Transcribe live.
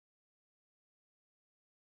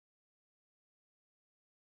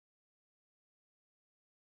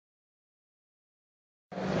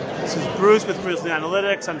This is Bruce with Grizzly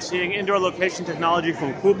Analytics. I'm seeing indoor location technology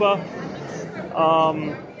from Quuppa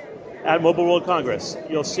at Mobile World Congress.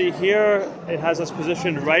 You'll see here it has us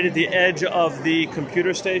positioned right at the edge of the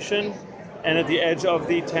computer station and at the edge of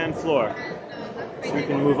the 10th floor. So we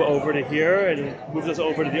can move over to here, and it moves us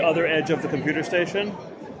over to the other edge of the computer station.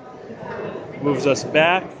 Moves us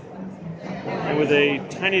back, and with a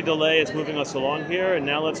tiny delay it's moving us along here, and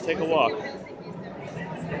now let's take a walk.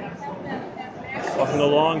 Walking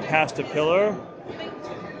along past a pillar,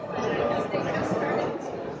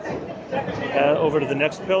 over to the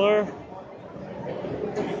next pillar,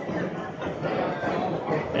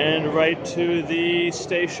 and right to the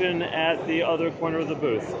station at the other corner of the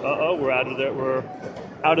booth. We're out of there. We're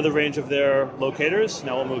out of the range of their locators.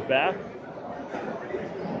 Now we'll move back.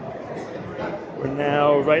 We're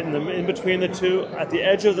now right in between the two, at the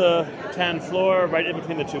edge of the 10th floor, right in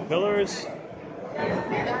between the two pillars.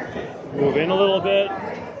 Move in a little bit,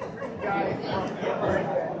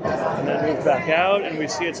 and then move back out, and we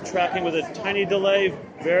see it's tracking with a tiny delay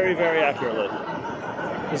very, very accurately.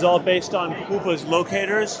 It's all based on Quuppa's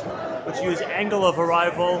locators, which use angle of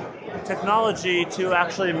arrival technology to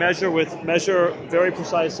actually measure very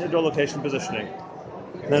precise indoor location positioning.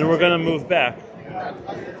 And then we're going to move back.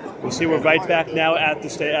 We'll see we're right back now at the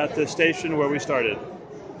station where we started.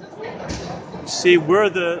 See, we're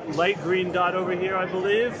the light green dot over here, I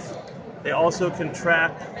believe. They also can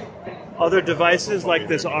track other devices like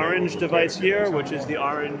this orange device here, which is the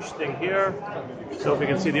orange thing here. So if we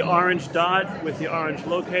can see the orange dot with the orange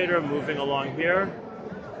locator moving along here.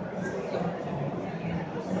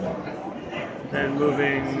 Then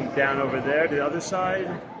moving down over there to the other side.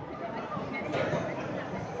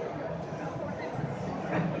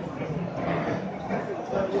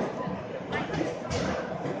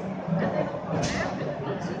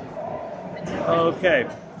 Okay,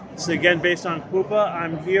 so again, based on Quuppa,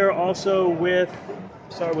 I'm here also with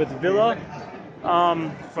Villa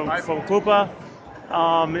from Quuppa.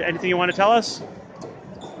 Anything you want to tell us?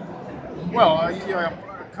 Well, you are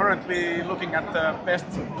currently looking at the best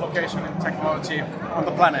location in technology on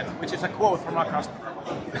the planet, which is a quote from our customer.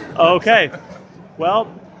 Okay, well,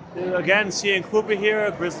 again, seeing Quuppa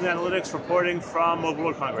here, Grizzly Analytics reporting from Mobile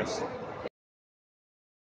World Congress.